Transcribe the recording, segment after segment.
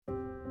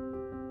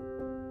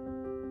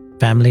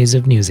families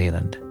of New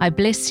Zealand. I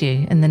bless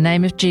you in the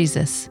name of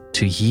Jesus,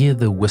 to hear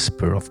the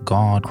whisper of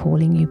God,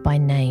 calling you by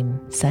name,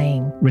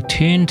 saying,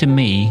 Return to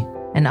me.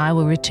 and I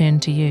will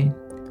return to you.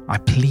 I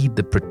plead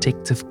the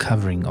protective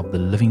covering of the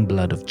living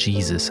blood of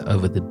Jesus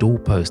over the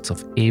doorposts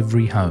of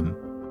every home.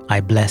 I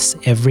bless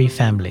every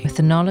family With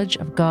the knowledge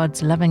of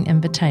God's loving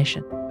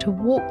invitation. to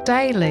walk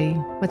daily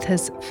with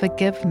His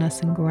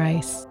forgiveness and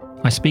grace.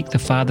 I speak the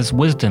Father's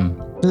wisdom.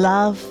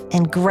 love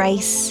and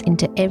grace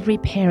into every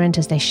parent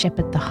as they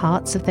shepherd the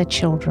hearts of their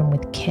children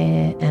with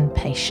care and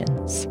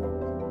patience.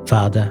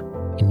 Father,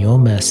 in your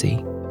mercy,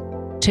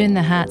 Turn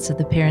the hearts of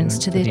the parents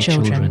to their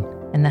children,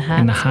 and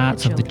the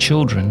hearts of the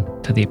children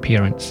to their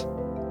parents.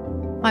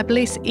 I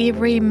bless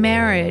every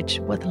marriage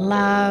with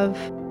love.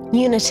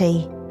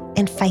 Unity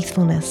and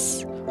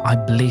faithfulness. I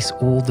bless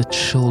all the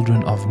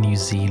children of New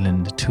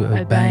Zealand to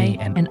obey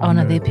and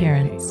honour their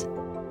parents.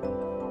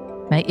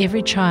 May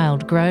every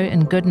child grow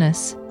in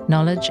goodness,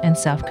 knowledge and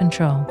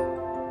self-control.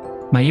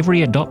 May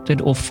every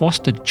adopted or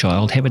fostered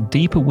child have a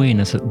deep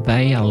awareness that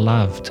they are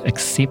loved,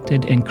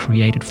 accepted and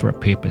created for a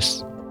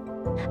purpose.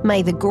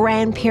 May the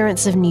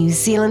grandparents of New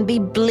Zealand be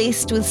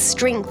blessed with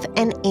strength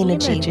and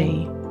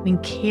energy. When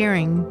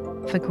caring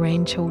for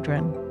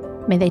grandchildren.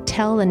 May they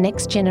tell the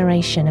next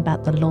generation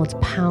about the Lord's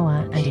power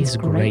and His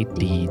great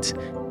deeds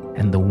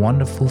and the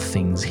wonderful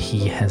things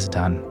He has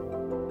done.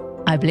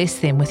 I bless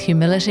them with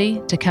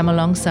humility to come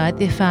alongside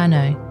their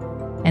whānau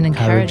and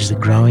encourage the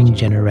growing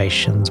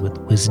generations with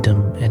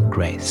wisdom and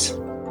grace.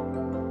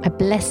 I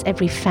bless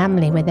every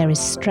family where there is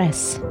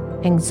stress,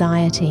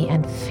 anxiety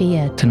and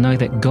fear. To know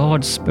that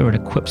God's Spirit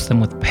equips them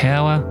with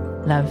power,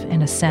 love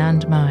and a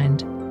sound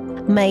mind.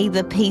 May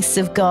the peace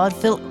of God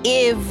fill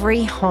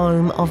every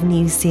home of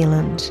New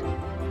Zealand.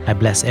 I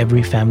bless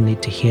every family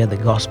to hear the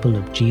gospel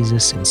of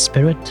Jesus in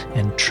spirit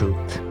and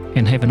truth.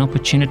 and have an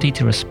opportunity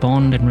to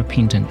respond in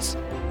repentance.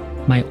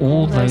 May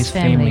all those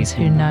families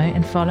who know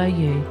and follow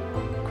you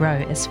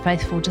grow as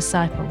faithful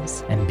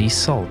disciples and be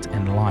salt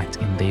and light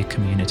in their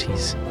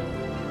communities.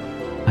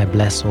 I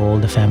bless all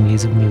the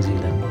families of New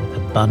Zealand with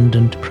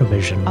abundant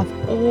provision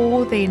of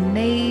all their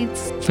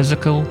needs,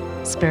 physical,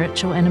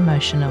 spiritual and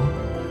emotional,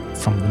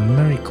 from the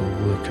miracle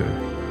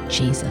worker,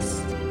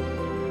 Jesus.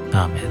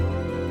 Amen.